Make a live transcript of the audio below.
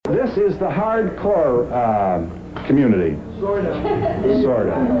This is the hardcore community. Sorta.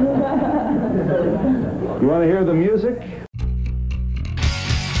 You want to hear the music?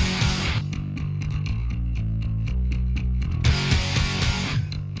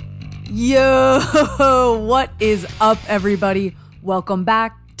 Yo, what is up, everybody? Welcome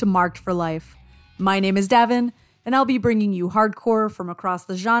back to Marked for Life. My name is Devin, and I'll be bringing you hardcore from across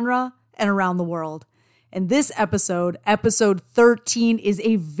the genre and around the world. And this episode, episode 13, is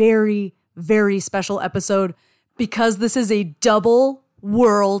a very, very special episode because this is a double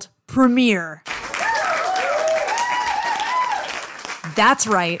world premiere. That's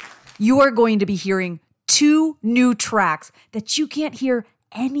right. You are going to be hearing 2 new tracks that you can't hear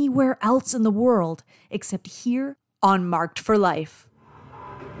anywhere else in the world except here on Marked for Life.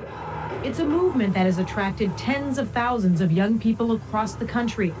 It's a movement that has attracted tens of thousands of young people across the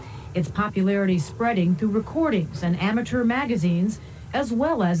country. Its popularity spreading through recordings and amateur magazines, as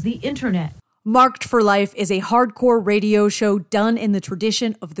well as the internet. Marked for Life is a hardcore radio show done in the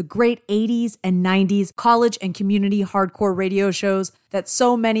tradition of the great 80s and 90s college and community hardcore radio shows that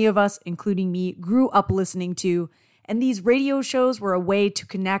so many of us, including me, grew up listening to. And these radio shows were a way to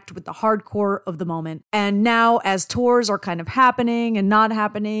connect with the hardcore of the moment. And now, as tours are kind of happening and not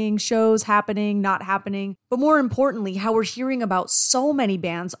happening, shows happening, not happening, but more importantly, how we're hearing about so many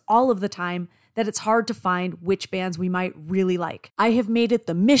bands all of the time that it's hard to find which bands we might really like. I have made it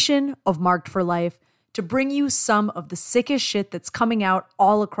the mission of Marked for Life to bring you some of the sickest shit that's coming out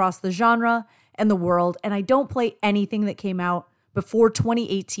all across the genre and the world, and I don't play anything that came out before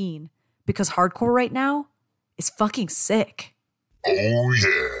 2018, because hardcore right now is fucking sick. Oh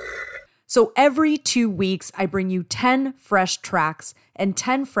yeah. So every 2 weeks, I bring you 10 fresh tracks and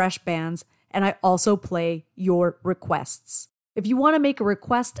 10 fresh bands, and I also play your requests. If you want to make a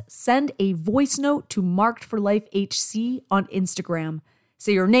request, send a voice note to Marked for Life HC on Instagram.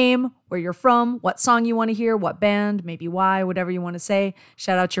 Say your name, where you're from, what song you want to hear, what band, maybe why, whatever you want to say.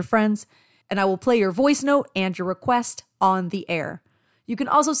 Shout out your friends. And I will play your voice note and your request on the air. You can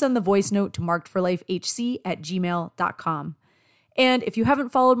also send the voice note to markedforlifehc@gmail.com. And if you haven't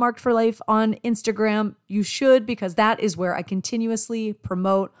followed Marked for Life on Instagram, you should, because that is where I continuously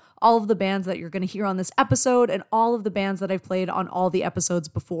promote all of the bands that you're going to hear on this episode and all of the bands that I've played on all the episodes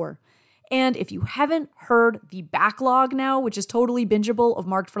before. And if you haven't heard the backlog now, which is totally bingeable of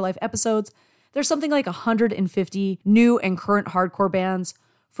Marked for Life episodes, there's something like 150 new and current hardcore bands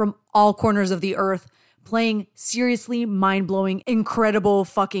from all corners of the earth playing seriously mind-blowing, incredible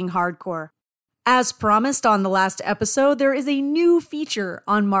fucking hardcore. As promised on the last episode, there is a new feature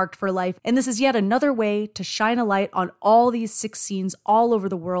on Marked for Life, and this is yet another way to shine a light on all these sick scenes all over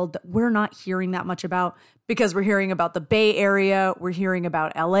the world that we're not hearing that much about, because we're hearing about the Bay Area, we're hearing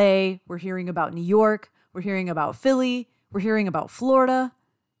about LA, we're hearing about New York, we're hearing about Philly, we're hearing about Florida,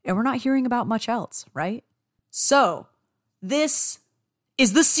 and we're not hearing about much else, right? So, this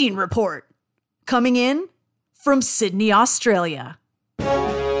is the Scene Report, coming in from Sydney, Australia.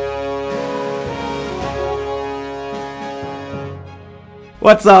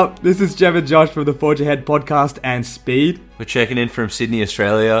 What's up? This is Jeff and Josh from the Forge Ahead podcast and Speed. We're checking in from Sydney,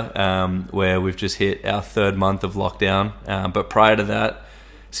 Australia, where we've just hit our 3rd month of lockdown. But prior to that,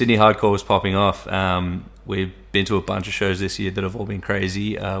 Sydney hardcore was popping off. We've been to a bunch of shows this year that have all been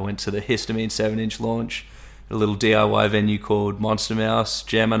crazy. Went to the Histamine 7-inch launch, a little DIY venue called Monster Mouse.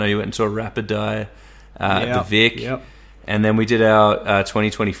 Jem, I know you went and saw Rapid Die at the Vic. Yep. And then we did our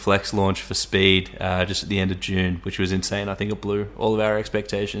 2020 Flex launch for Speed just at the end of June, which was insane. I think it blew all of our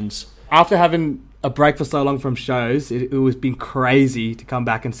expectations. After having a break for so long from shows, it was been crazy to come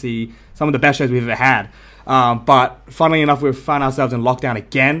back and see some of the best shows we've ever had. But funnily enough, we've found ourselves in lockdown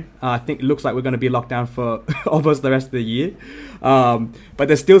again. I think it looks like we're going to be locked down for almost the rest of the year. But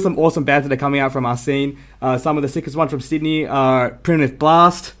there's still some awesome bands that are coming out from our scene. Some of the sickest ones from Sydney are Primitive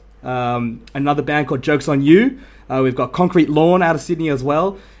Blast, another band called Jokes on You. We've got Concrete Lawn out of Sydney as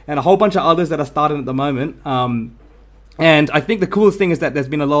well, and a whole bunch of others that are starting at the moment. And I think the coolest thing is that there's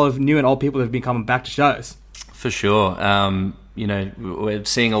been a lot of new and old people that have been coming back to shows. For sure. We're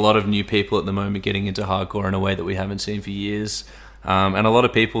seeing a lot of new people at the moment getting into hardcore in a way that we haven't seen for years. And a lot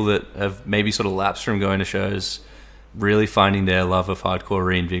of people that have maybe sort of lapsed from going to shows really finding their love of hardcore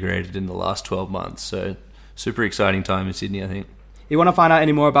reinvigorated in the last 12 months. So super exciting time in Sydney, I think. If you want to find out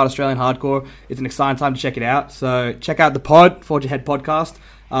any more about Australian hardcore, it's an exciting time to check it out. So check out the pod, Forge Ahead podcast,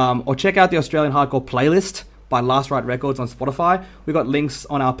 or check out the Australian Hardcore playlist by Last Ride Records on Spotify. We've got links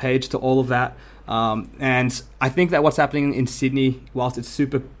on our page to all of that. And I think that what's happening in Sydney, whilst it's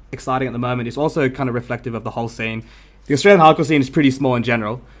super exciting at the moment, is also kind of reflective of the whole scene. The Australian hardcore scene is pretty small in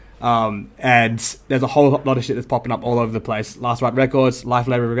general. And there's a whole lot of shit that's popping up all over the place. Last Right Records, Life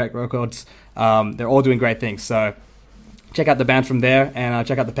Labor Records, they're all doing great things. So check out the bands from there and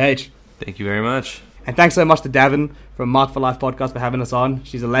check out the page. Thank you very much. And thanks so much to Davin from Mark for Life podcast for having us on.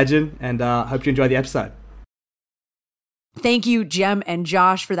 She's a legend, and hope you enjoy the episode. Thank you, Jem and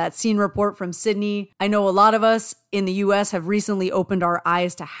Josh, for that scene report from Sydney. I know a lot of us in the US have recently opened our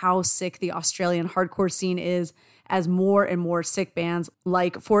eyes to how sick the Australian hardcore scene is, as more and more sick bands,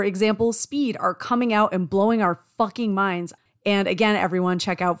 like, for example, Speed, are coming out and blowing our fucking minds. And again, everyone,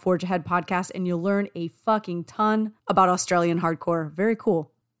 check out Forge Ahead podcast and you'll learn a fucking ton about Australian hardcore. Very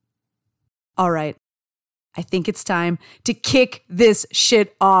cool. All right. I think it's time to kick this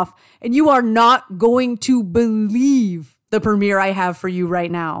shit off. And you are not going to believe the premiere I have for you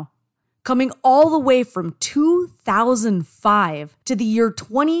right now. Coming all the way from 2005 to the year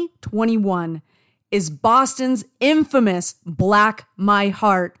 2021 is Boston's infamous Black My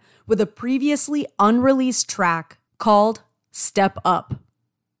Heart with a previously unreleased track called Step Up.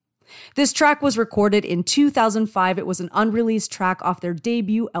 This track was recorded in 2005. It was an unreleased track off their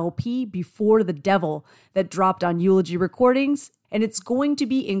debut LP, Before the Devil, that dropped on Eulogy Recordings, and it's going to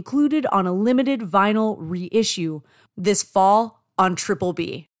be included on a limited vinyl reissue this fall on Triple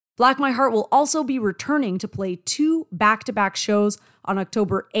B. Black My Heart will also be returning to play 2 back-to-back shows on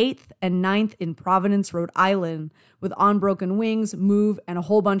October 8th and 9th in Providence, Rhode Island, with On Broken Wings, Move, and a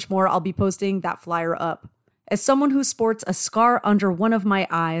whole bunch more. I'll be posting that flyer up. As someone who sports a scar under one of my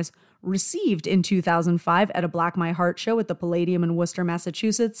eyes, received in 2005 at a Black My Heart show at the Palladium in Worcester,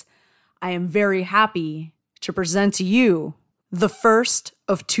 Massachusetts, I am very happy to present to you the first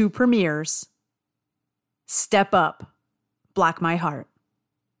of 2 premieres, Step Up, Black My Heart.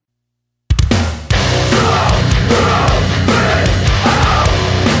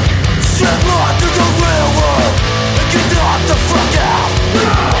 Step on to the real world and get the fuck out.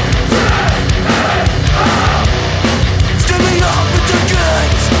 Stepping up with the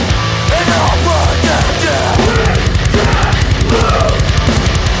gates and I'll burn them down.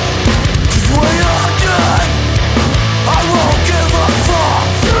 Cause when I'm dead, I won't give a fuck.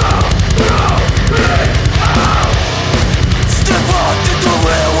 Step on to the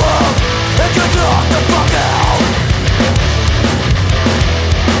real world and get the fuck out.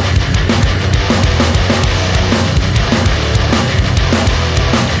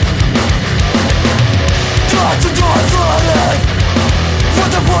 The door's running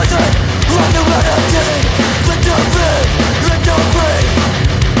with the poison, like the remedy. Let them live, let them breathe.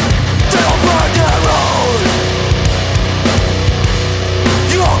 They'll burn their own.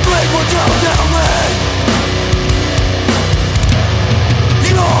 Your greed will down me.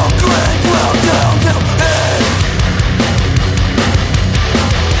 Your greed will down me.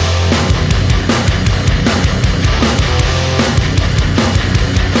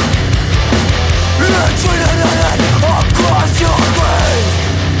 Across your grave.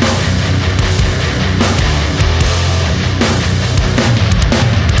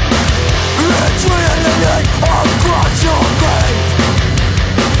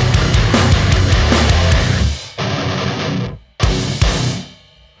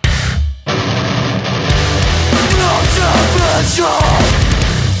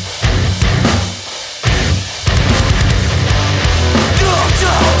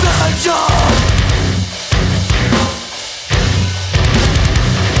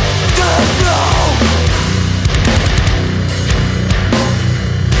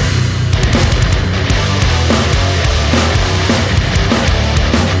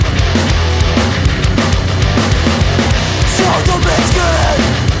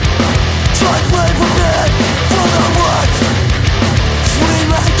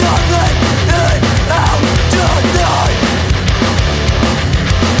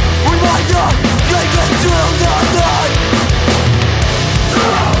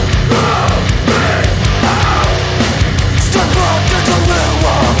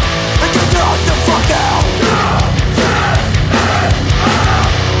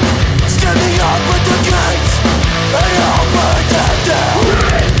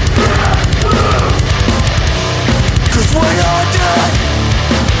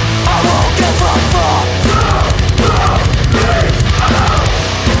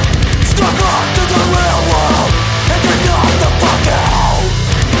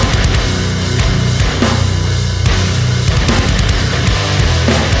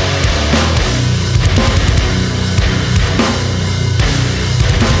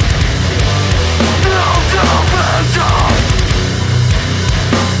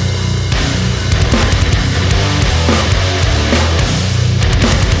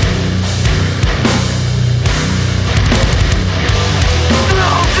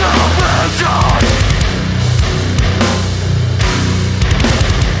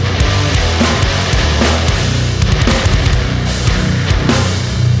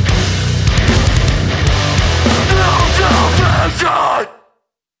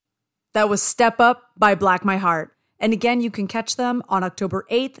 That was Step Up by Black My Heart. And again, you can catch them on October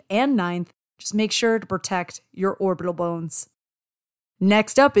 8th and 9th. Just make sure to protect your orbital bones.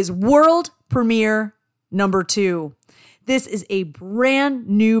 Next up is World Premiere number 2. This is a brand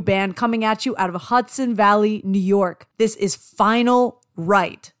new band coming at you out of Hudson Valley, New York. This is Final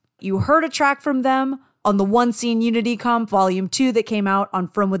Right. You heard a track from them on the One Scene Unity Comp Volume 2 that came out on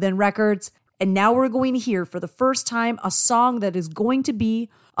From Within Records. And now we're going to hear for the first time a song that is going to be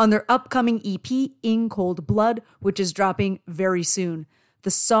on their upcoming EP, In Cold Blood, which is dropping very soon.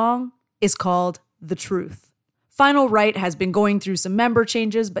 The song is called The Truth. Final Right has been going through some member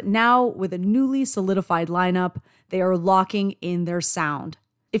changes, but now with a newly solidified lineup, they are locking in their sound.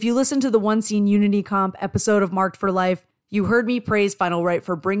 If you listen to the One Scene Unity Comp episode of Marked for Life, you heard me praise Final Right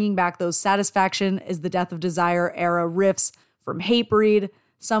for bringing back those Satisfaction is the Death of Desire era riffs from Hatebreed,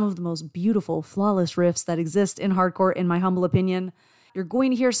 some of the most beautiful, flawless riffs that exist in hardcore, in my humble opinion. You're going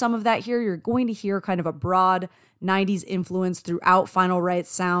to hear some of that here. You're going to hear kind of a broad 90s influence throughout Final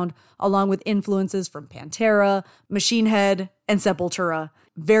Right's sound, along with influences from Pantera, Machine Head, and Sepultura.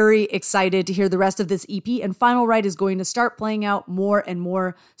 Very excited to hear the rest of this EP, and Final Right is going to start playing out more and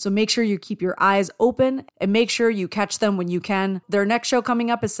more, so make sure you keep your eyes open and make sure you catch them when you can. Their next show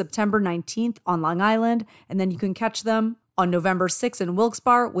coming up is September 19th on Long Island, and then you can catch them on November 6th in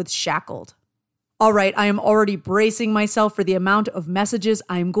Wilkes-Barre with Shackled. All right, I am already bracing myself for the amount of messages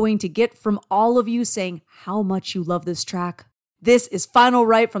I am going to get from all of you saying how much you love this track. This is Final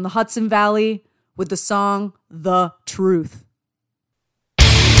Right from the Hudson Valley with the song The Truth.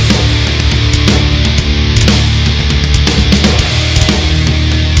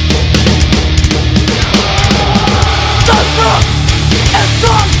 It's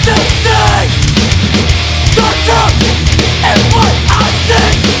on to see. The truth is what I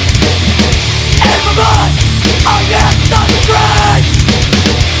see. In my mind, I am not afraid.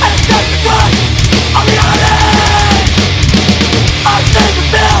 And that's the cry of reality. I see the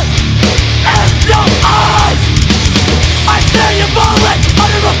fear and no eyes. I see you falling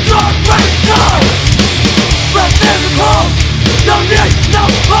under a strong rain sky. Breath in the cold, no need, no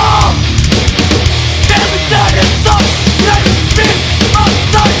fall. Every day is so let it speak of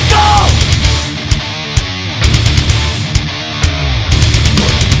cycle.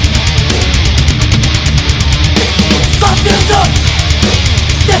 Confusion,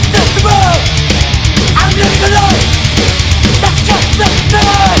 this is the world. I'm living a life that's just the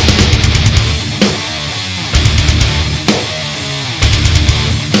same.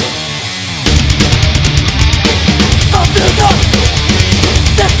 Confusion,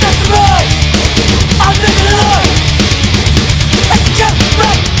 this is the world. I'm living a life that's just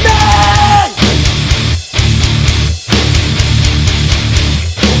the same.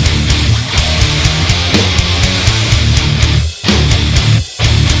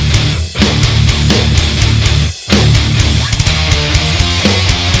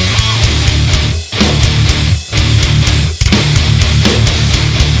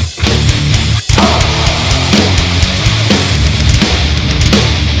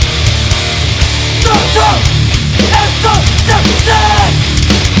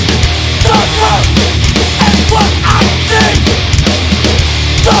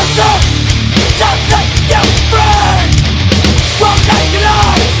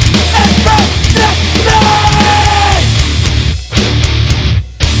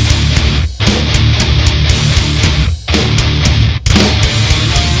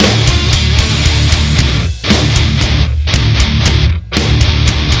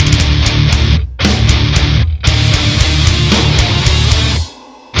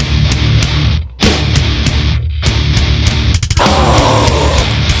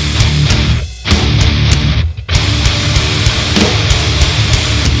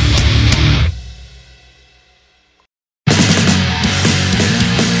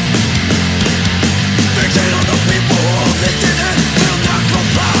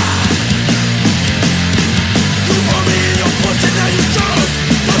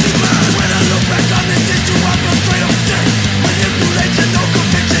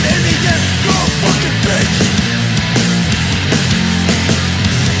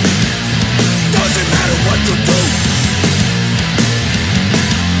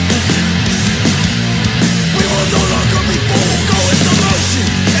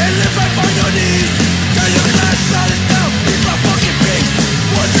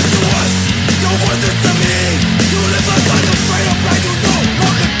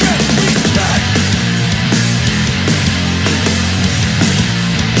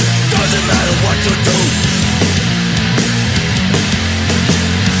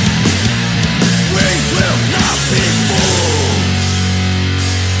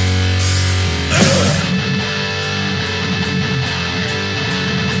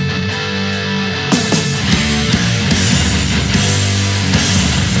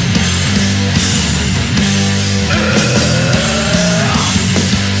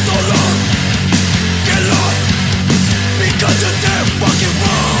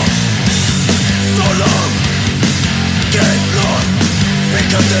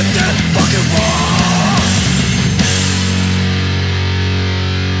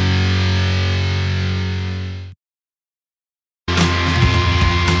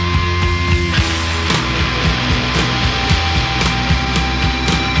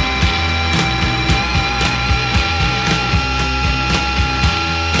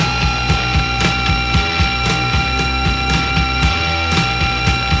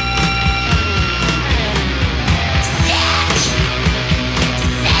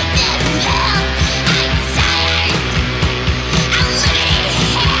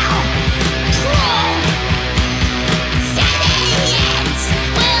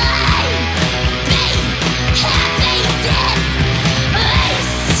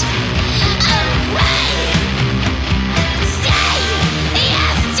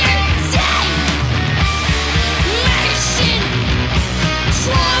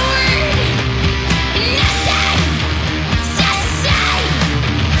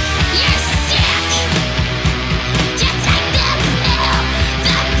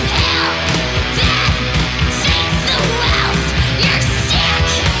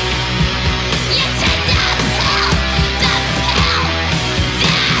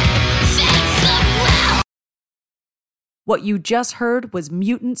 What you just heard was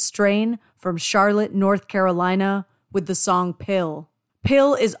Mutant Strain from Charlotte, North Carolina, with the song Pill.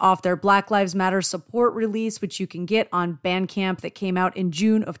 Pill is off their Black Lives Matter support release, which you can get on Bandcamp, that came out in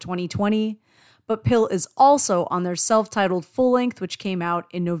June of 2020. But Pill is also on their self-titled full-length, which came out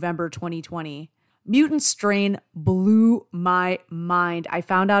in November 2020. Mutant Strain blew my mind. I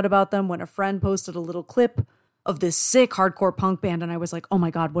found out about them when a friend posted a little clip of this sick hardcore punk band, and I was like, oh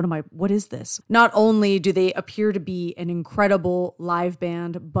my God, what is this? Not only do they appear to be an incredible live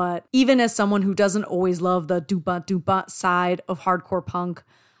band, but even as someone who doesn't always love the doo-ba side of hardcore punk,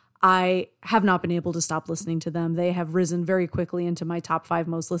 I have not been able to stop listening to them. They have risen very quickly into my top 5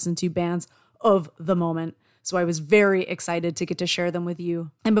 most listened to bands of the moment. So I was very excited to get to share them with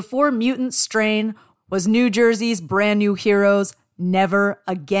you. And before Mutant Strain was New Jersey's brand new heroes, Never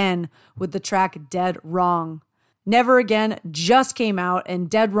Again, with the track Dead Wrong. Never Again just came out, and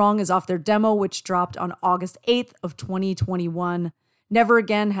Dead Wrong is off their demo, which dropped on August 8th of 2021. Never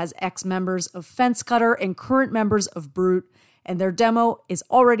Again has ex-members of Fence Cutter and current members of Brute, and their demo is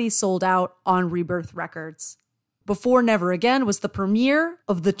already sold out on Rebirth Records. Before Never Again was the premiere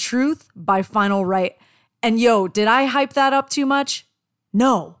of The Truth by Final Right. And yo, did I hype that up too much?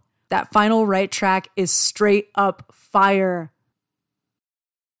 No. That Final Right track is straight up fire.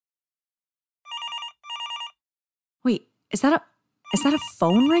 Wait, is that a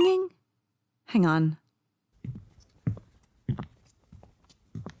phone ringing? Hang on.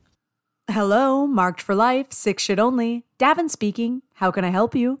 Hello, Marked for Life, Sick Shit Only. Davin speaking. How can I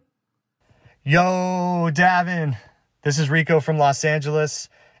help you? Yo, Davin. This is Rico from Los Angeles,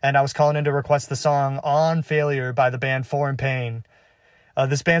 and I was calling in to request the song On Failure by the band Foreign Pain.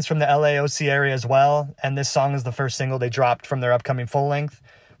 This band's from the LAOC area as well, and this song is the first single they dropped from their upcoming full-length,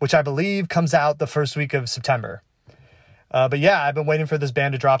 which I believe comes out the first week of September. But yeah, I've been waiting for this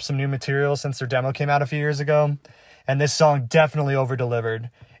band to drop some new material since their demo came out a few years ago, and this song definitely over-delivered.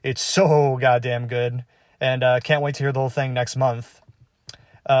 It's so goddamn good, and can't wait to hear the whole thing next month.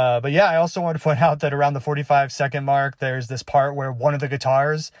 But yeah, I also wanted to point out that around the 45-second mark, there's this part where one of the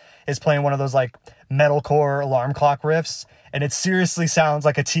guitars is playing one of those like metalcore alarm clock riffs, and it seriously sounds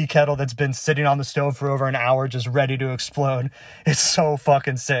like a tea kettle that's been sitting on the stove for over an hour just ready to explode. It's so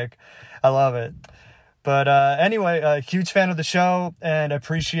fucking sick. I love it. But anyway, a huge fan of the show, and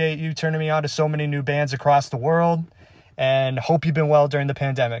appreciate you turning me on to so many new bands across the world, and hope you've been well during the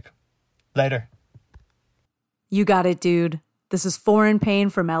pandemic. Later. You got it, dude. This is Foreign Pain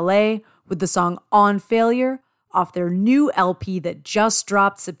from LA with the song On Failure off their new LP that just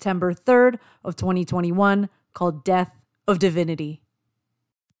dropped September 3rd of 2021 called Death of Divinity.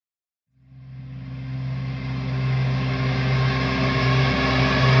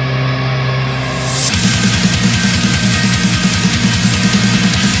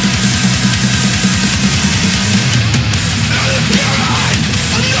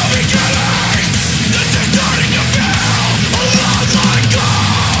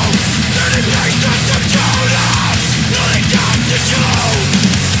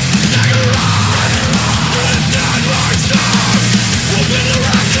 Stagger on, the dead lights down.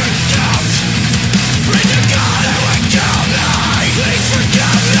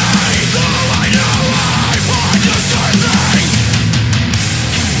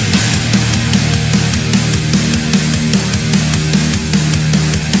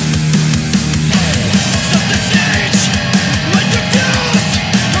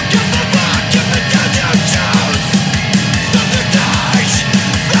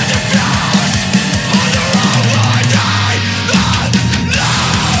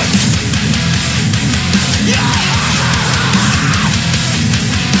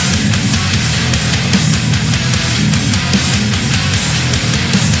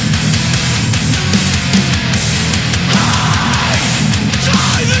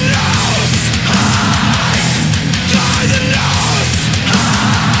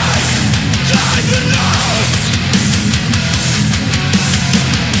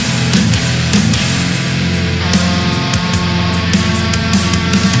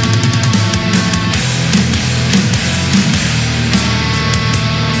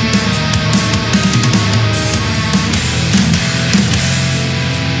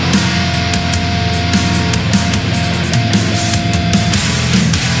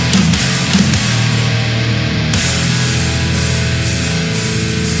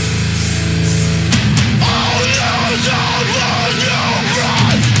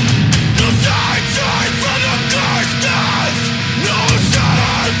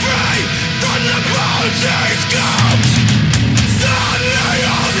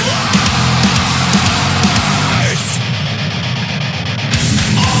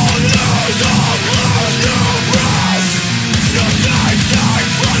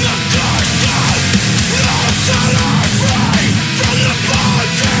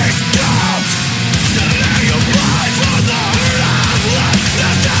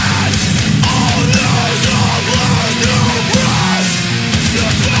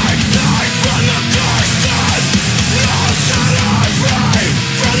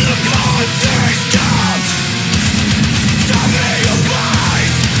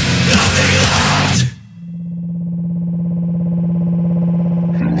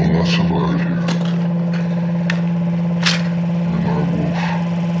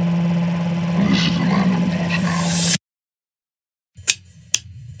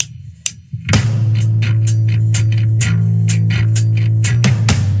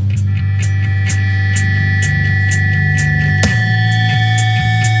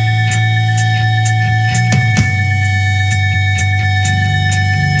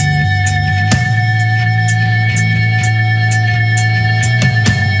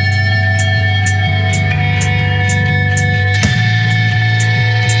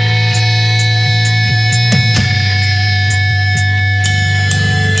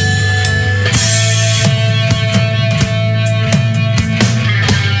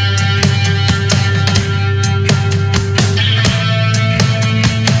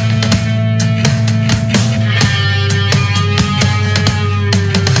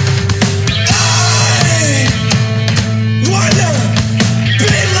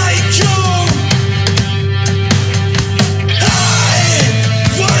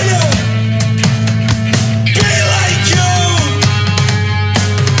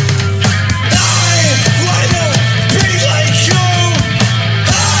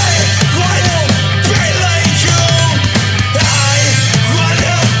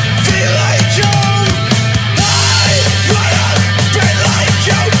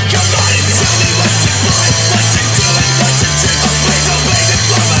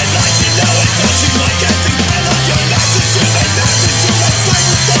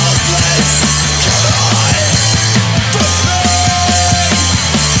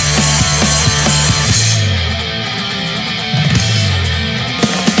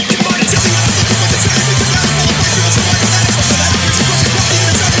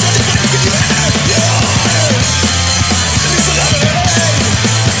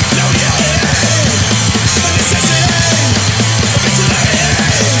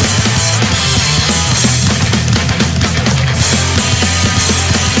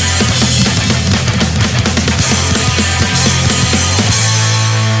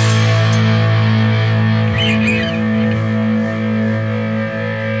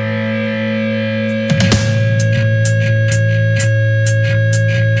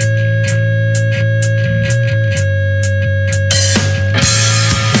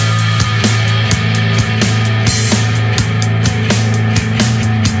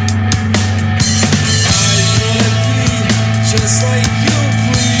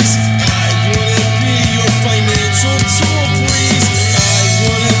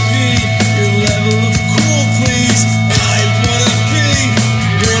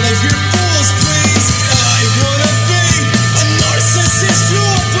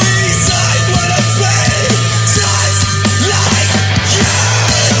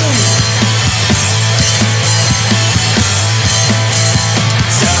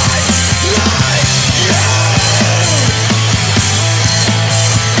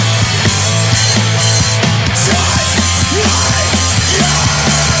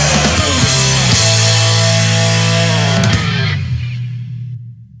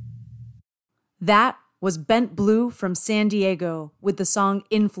 That was Bent Blue from San Diego with the song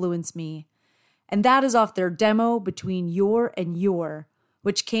Influence Me. And that is off their demo Between Your and Your,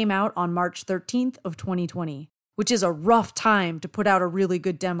 which came out on March 13th of 2020, which is a rough time to put out a really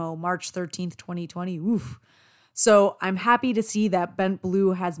good demo, March 13th, 2020. Oof. So I'm happy to see that Bent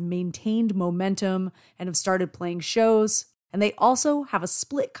Blue has maintained momentum and have started playing shows. And they also have a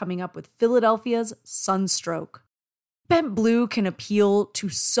split coming up with Philadelphia's Sunstroke. Bent Blue can appeal to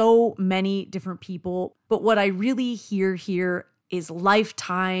so many different people, but what I really hear here is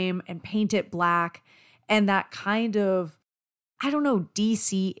Lifetime and Paint It Black and that kind of,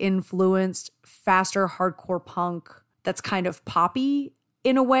 DC influenced faster hardcore punk that's kind of poppy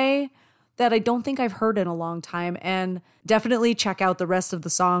in a way that I don't think I've heard in a long time. And definitely check out the rest of the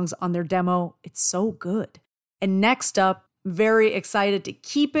songs on their demo. It's so good. And next up, very excited to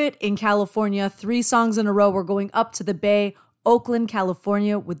keep it in California. 3 songs in a row. We're going up to the Bay, Oakland,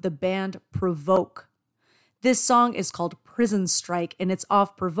 California, with the band Provoke. This song is called Prison Strike, and it's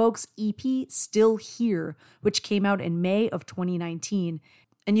off Provoke's EP, Still Here, which came out in May of 2019.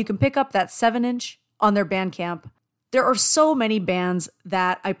 And you can pick up that 7-inch on their Bandcamp. There are so many bands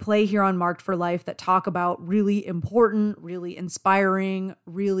that I play here on Marked for Life that talk about really important, really inspiring,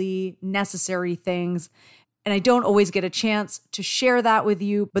 really necessary things. And I don't always get a chance to share that with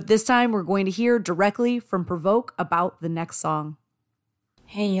you, but this time we're going to hear directly from Provoke about the next song.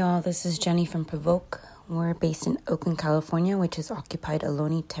 Hey y'all, this is Jenny from Provoke. We're based in Oakland, California, which is occupied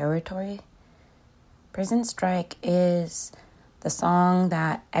Ohlone territory. Prison Strike is the song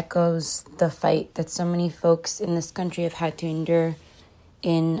that echoes the fight that so many folks in this country have had to endure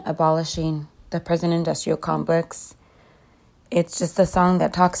in abolishing the prison industrial complex. It's just a song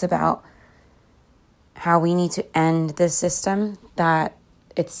that talks about how we need to end this system, that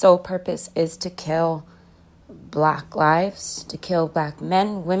its sole purpose is to kill Black lives, to kill Black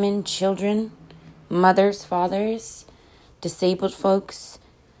men, women, children, mothers, fathers, disabled folks,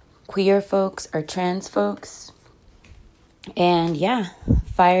 queer folks, or trans folks. And yeah,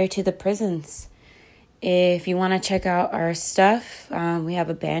 fire to the prisons. If you want to check out our stuff, we have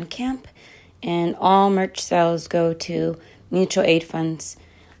a Bandcamp, and all merch sales go to mutual aid funds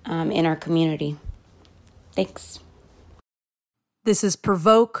in our community. Thanks. This is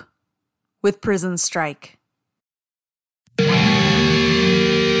Provoke with Prison Strike.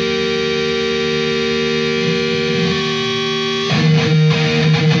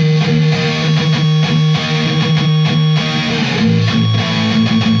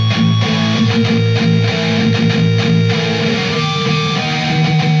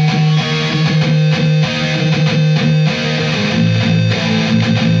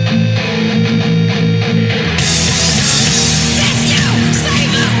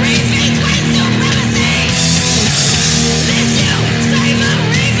 Save a free faith with supremacy.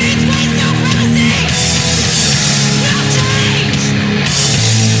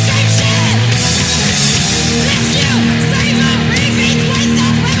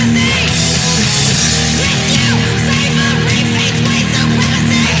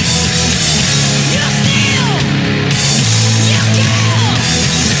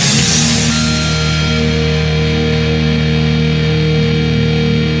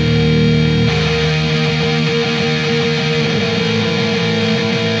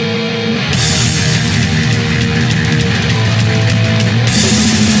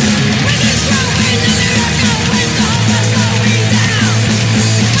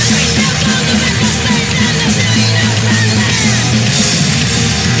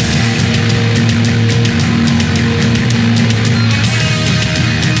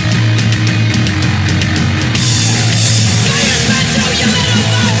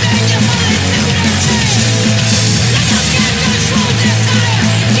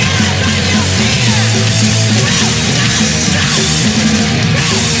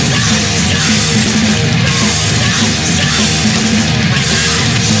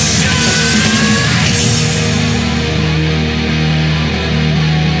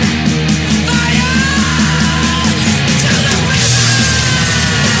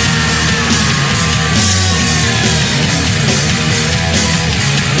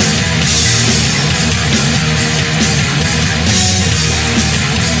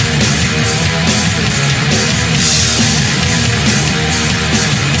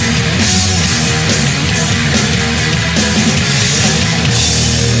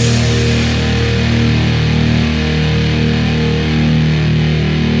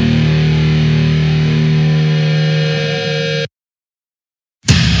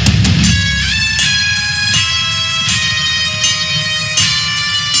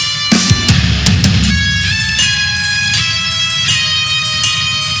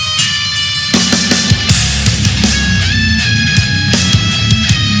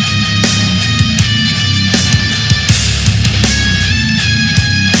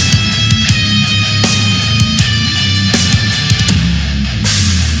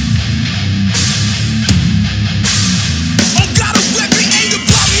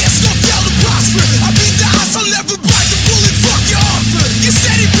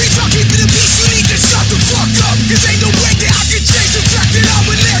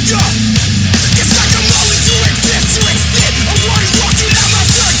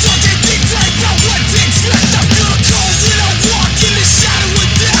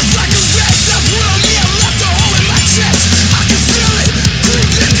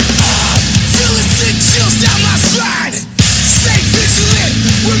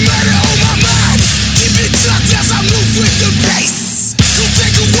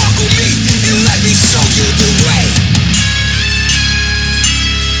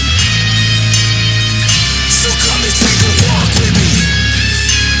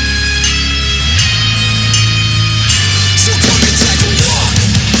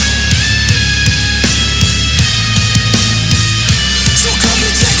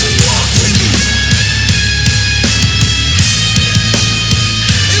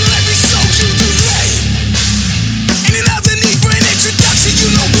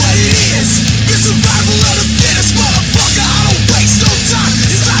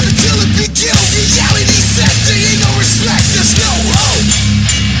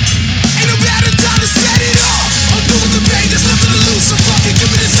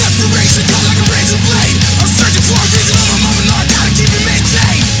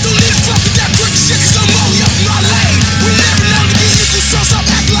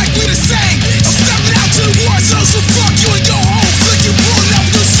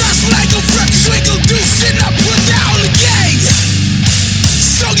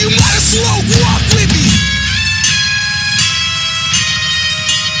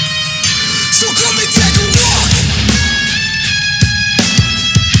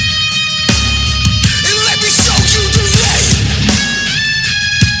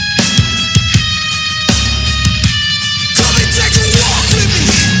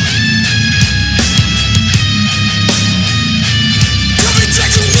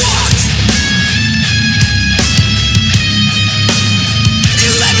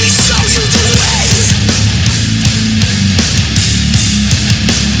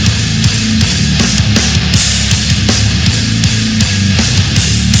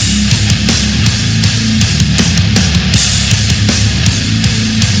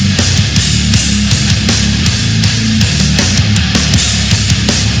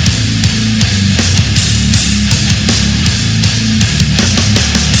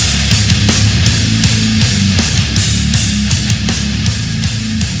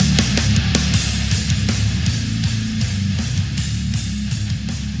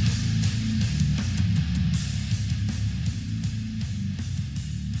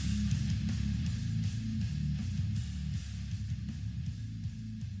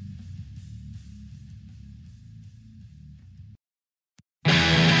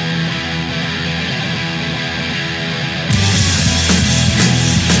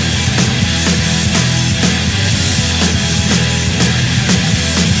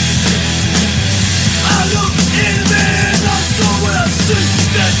 see,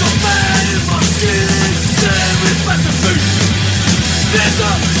 there's a man in my skin, staring back at me. There's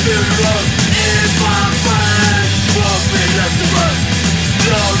a funeral in my brain, won't be left to run,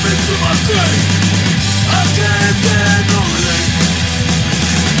 blow me to my grave. I can't get no relief.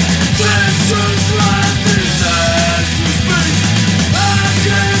 Tensions rising as we speak. I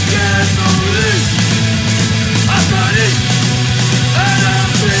can't get no relief. I can't eat and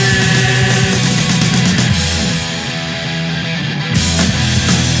I'm sick.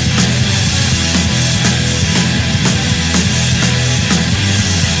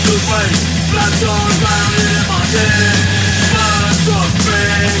 Good way, blood all round in my head. Birds of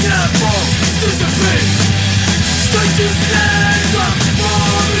big and fall, disappear. Strangers' names are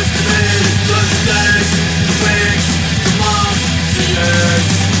promised to me. Turn to days, to weeks, to months, to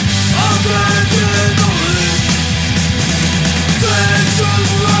years. I'm glad we're not relief.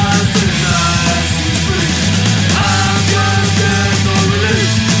 Tensions rising as we speak. I'm glad we're not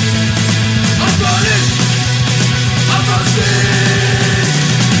relief. I'm got it, I'm got sick.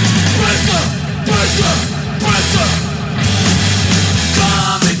 Pressure, pressure, pressure.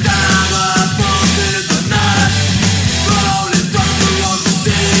 Coming down my bones in the night. Rolling thunder on the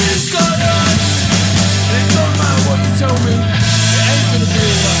seas, got us. It don't matter what you tell me, it ain't gonna be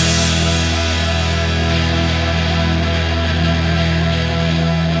alright.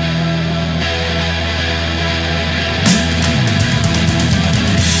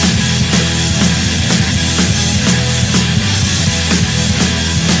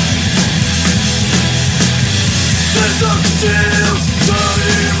 There's a chill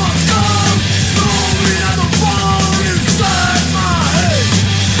turning my skull, moving at the bone inside my head.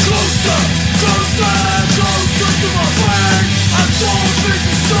 Closer, closer, closer to my brain. I don't think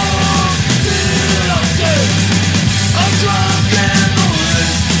it's strong till I'm dead. I'm drunk and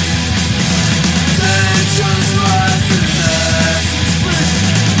rolling. Tensions rising as we speak.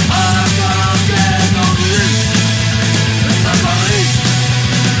 I'm drunk and rolling. I'm gonna eat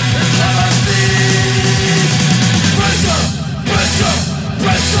and I sleep. Pressure, pressure,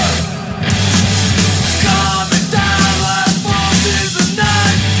 pressure. Coming down like bombs in the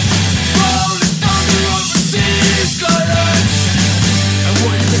night. Rolling thunder on the seas, got us. And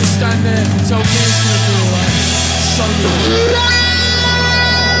what, you gonna stand there and tell me it's gonna be alright? Show me.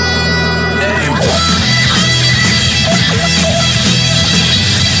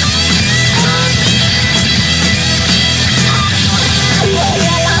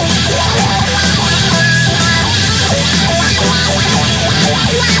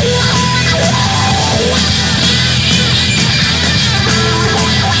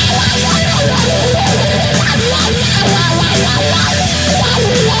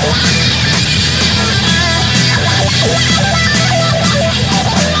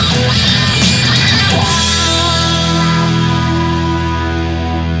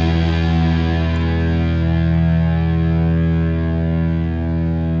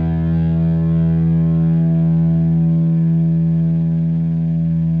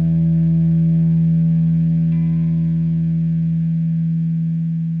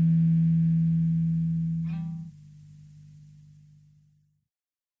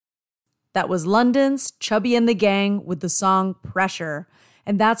 That was London's Chubby and the Gang with the song Pressure.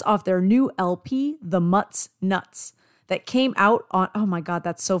 And that's off their new LP, The Mutts Nuts, that came out on, oh my God,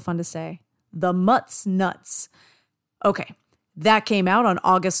 that's so fun to say. The Mutts Nuts. Okay, that came out on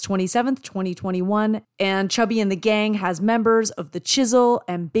August 27th, 2021. And Chubby and the Gang has members of The Chisel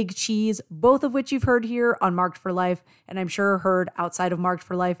and Big Cheese, both of which you've heard here on Marked for Life. And I'm sure heard outside of Marked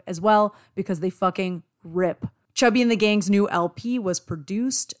for Life as well, because they fucking rip. Chubby and the Gang's new LP was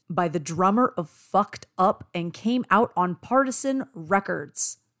produced by the drummer of Fucked Up and came out on Partisan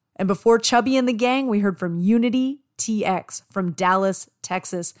Records. And before Chubby and the Gang, we heard from Unity TX from Dallas,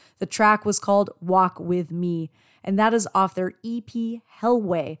 Texas. The track was called Walk With Me, and that is off their EP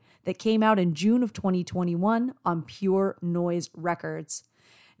Hellway that came out in June of 2021 on Pure Noise Records.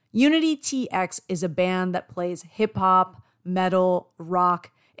 Unity TX is a band that plays hip-hop, metal,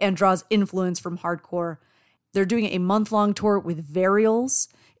 rock, and draws influence from hardcore. They're doing a month-long tour with Varials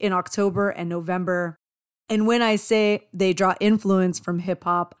in October and November. And when I say they draw influence from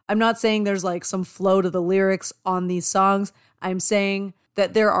hip-hop, I'm not saying there's like some flow to the lyrics on these songs. I'm saying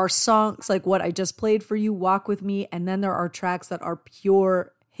that there are songs like what I just played for you, Walk With Me, and then there are tracks that are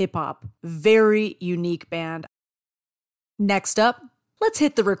pure hip-hop. Very unique band. Next up, let's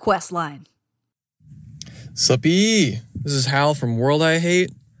hit the request line. Sup-y! This is Hal from World I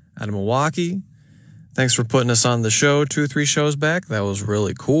Hate out of Milwaukee. Thanks for putting us on the show 2 or 3 shows back. That was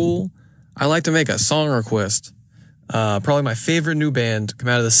really cool. I'd like to make a song request. Probably my favorite new band come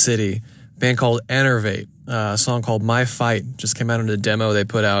out of the city, a band called Enervate. a song called My Fight. Just came out in a demo they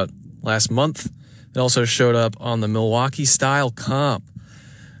put out last month. It also showed up on the Milwaukee Style Comp,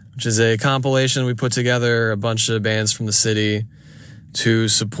 which is a compilation we put together, a bunch of bands from the city to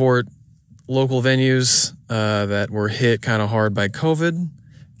support local venues that were hit kind of hard by COVID,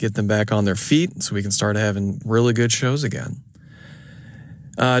 get them back on their feet so we can start having really good shows again.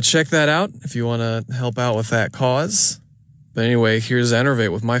 Check that out if you want to help out with that cause. But anyway, here's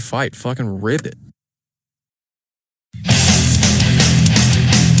Enervate with My Fight. Fucking rip it.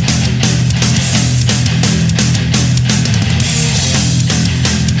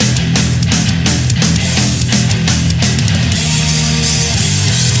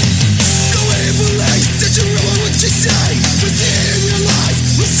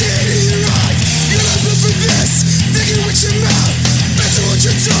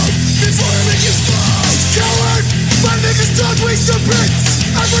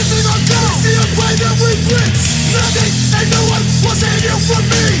 Everything I got, see a way that we blitz. Nothing and no one will save you from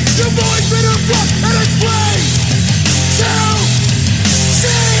me. You've always been a front and it's plain to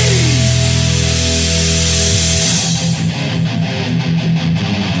see.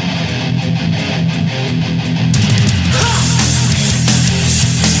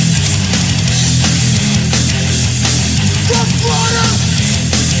 From Florida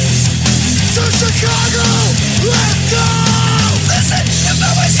to Chicago, let's go. Listen, if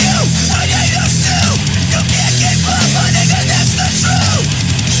I was you, I'd hate us too. You can't keep up, my nigga, that's the truth.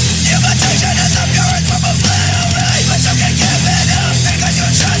 Invitation is a purine from a flattery, but you can give it up because you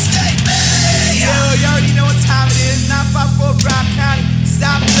trusted me. Yo, you already know what time it is. 954 Brown County.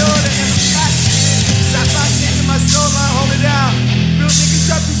 Stop doing it and back shit. Stop my shit to my soul line, hold it down. Real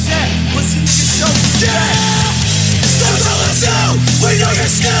niggas represent, pussy niggas show respect. Don't tell us no, we know you're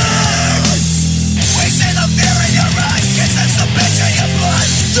scared. We see the fear in your eyes, can sense the bitch in your blood.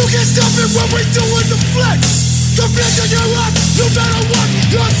 You can't stop it when we do it, the flex. The bitch in your life, you better watch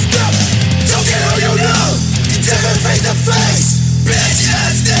your step. Don't care who you know, take it face to face. Bitch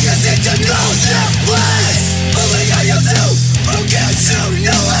ass niggas need to know their place. Only how you do, who gets you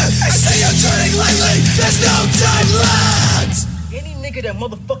nowhere. I see you turning lately, there's no time left. Any nigga that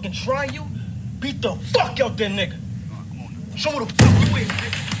motherfucking try you, beat the fuck out that nigga. Show me the fuck you is,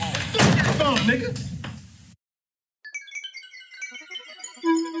 nigga. Fuck that phone, nigga.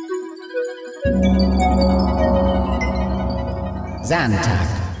 Zantac,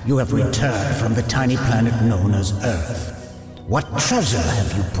 you have returned from the tiny planet known as Earth. What treasure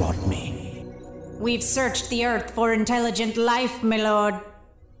have you brought me? We've searched the Earth for intelligent life, my lord.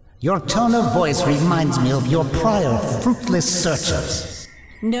 Your tone of voice reminds me of your prior fruitless searches.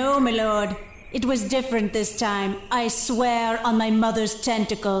 No, my lord. It was different this time. I swear on my mother's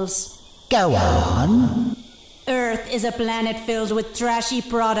tentacles. Go on. Earth is a planet filled with trashy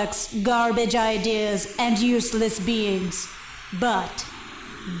products, garbage ideas, and useless beings. But...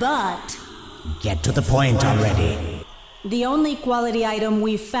 Get to the point already. The only quality item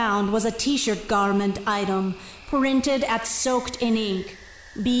we found was a t-shirt garment item, printed at soaked in ink.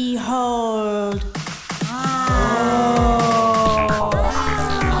 Behold.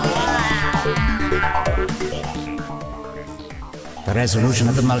 The resolution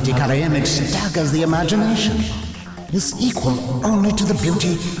of the multicolor image staggers the imagination. Is equal only to the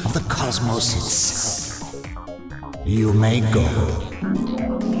beauty of the cosmos itself. You may go.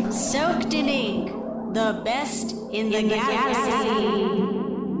 Soaked in ink. The best in the galaxy.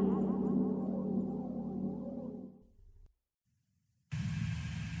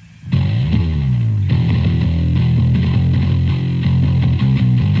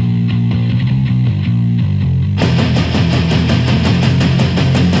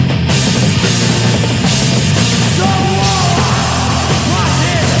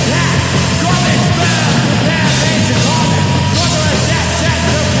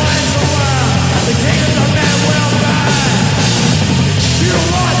 You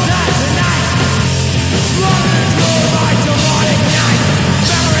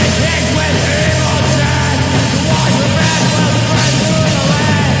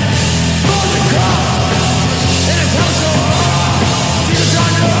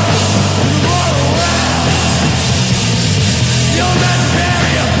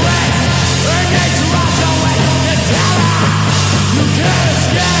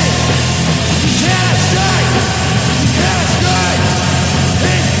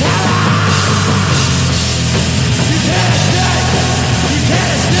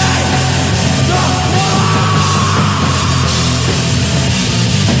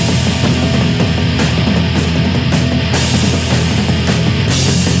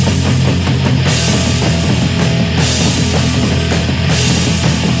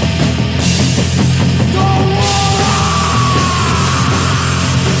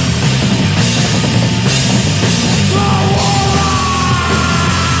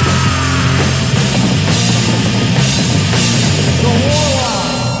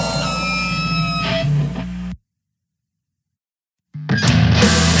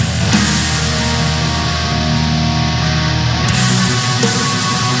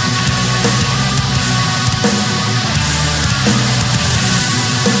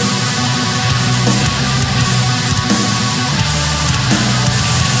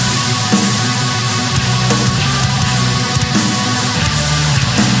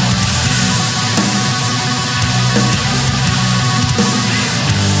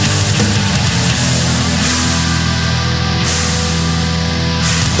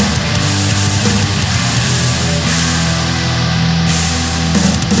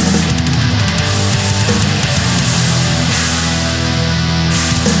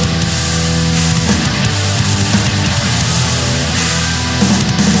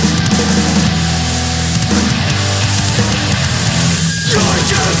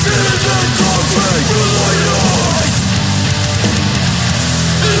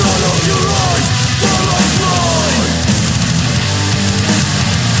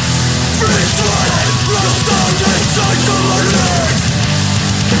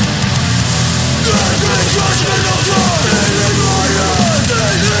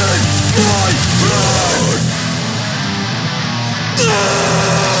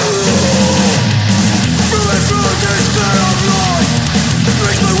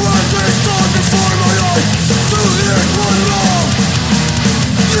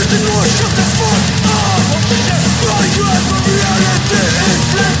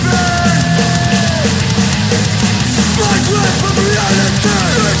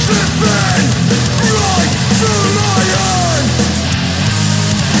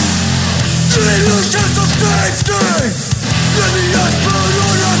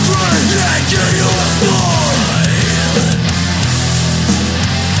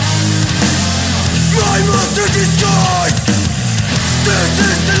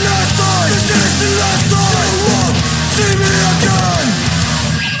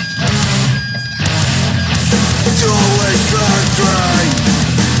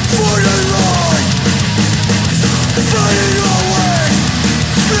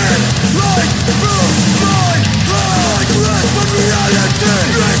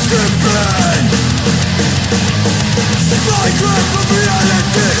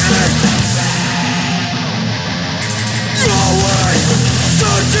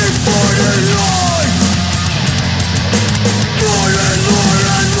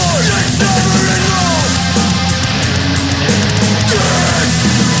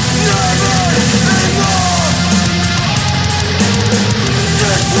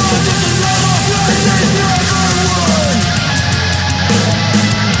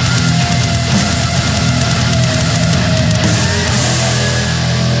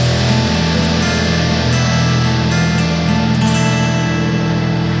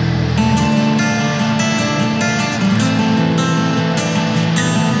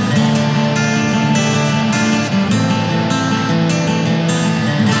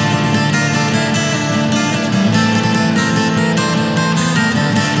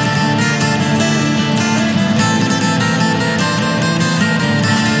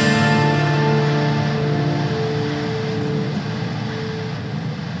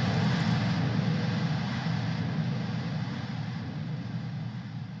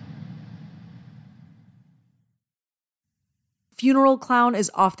Funeral Clown is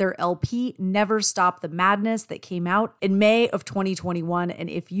off their LP, Never Stop the Madness, that came out in May of 2021.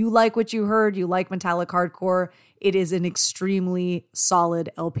 And if you like what you heard, you like metallic hardcore, it is an extremely solid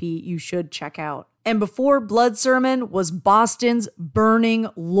LP you should check out. And before Blood Sermon was Boston's Burning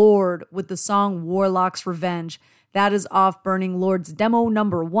Lord with the song Warlock's Revenge. That is off Burning Lord's demo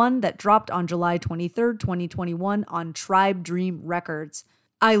number 1 that dropped on July 23rd, 2021 on Tribe Dream Records.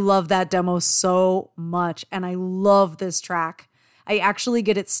 I love that demo so much, and I love this track. I actually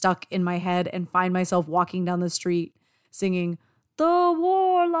get it stuck in my head and find myself walking down the street singing, "The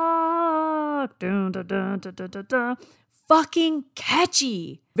Warlock." Dun, dun, dun, dun, dun, dun, dun. Fucking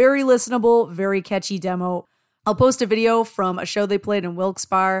catchy. Very listenable, very catchy demo. I'll post a video from a show they played in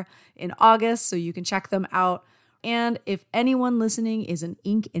Wilkes-Barre in August, so you can check them out. And if anyone listening is an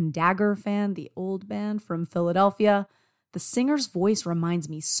Ink and Dagger fan, the old band from Philadelphia, the singer's voice reminds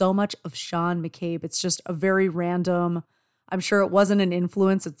me so much of Sean McCabe. It's just a very random, I'm sure it wasn't an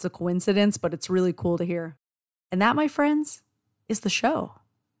influence, it's a coincidence, but it's really cool to hear. And that, my friends, is the show.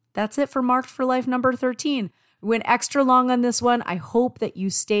 That's it for Marked for Life number 13. We went extra long on this one. I hope that you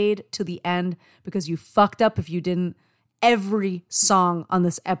stayed to the end because you fucked up if you didn't. Every song on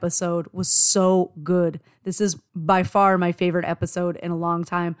this episode was so good. This is by far my favorite episode in a long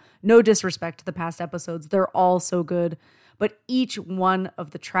time. No disrespect to the past episodes. They're all so good. But each one of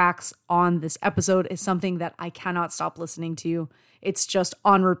the tracks on this episode is something that I cannot stop listening to. It's just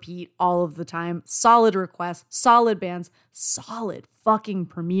on repeat all of the time. Solid requests, solid bands, solid fucking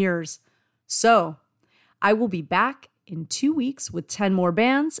premieres. So I will be back in 2 weeks with 10 more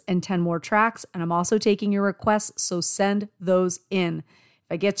bands and 10 more tracks. And I'm also taking your requests, so send those in.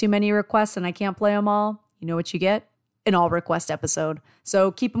 If I get too many requests and I can't play them all, you know what you get? An all request episode.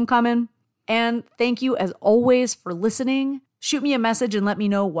 So keep them coming. And thank you as always for listening. Shoot me a message and let me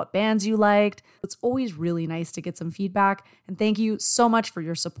know what bands you liked. It's always really nice to get some feedback. And thank you so much for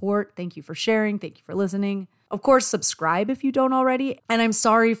your support. Thank you for sharing. Thank you for listening. Of course, subscribe if you don't already. And I'm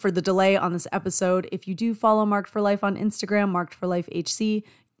sorry for the delay on this episode. If you do follow Marked for Life on Instagram, Marked for Life HC,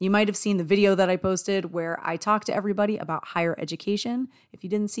 you might have seen the video that I posted where I talked to everybody about higher education. If you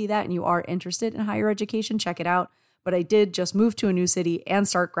didn't see that and you are interested in higher education, check it out. but I did just move to a new city and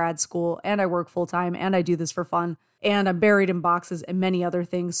start grad school, and I work full time, and I do this for fun, and I'm buried in boxes and many other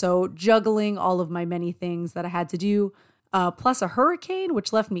things. So juggling all of my many things that I had to do, plus a hurricane,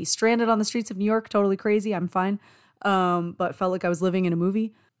 which left me stranded on the streets of New York, totally crazy. I'm fine, but felt like I was living in a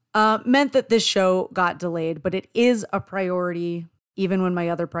movie, meant that this show got delayed, but it is a priority. Even when my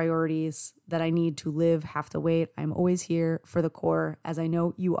other priorities that I need to live have to wait, I'm always here for the core, as I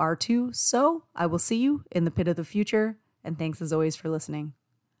know you are too. So I will see you in the pit of the future. And thanks as always for listening.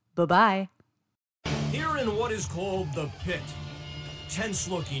 Bye-bye. Here in what is called the pit,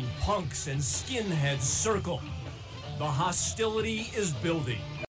 tense-looking punks and skinheads circle. The hostility is building.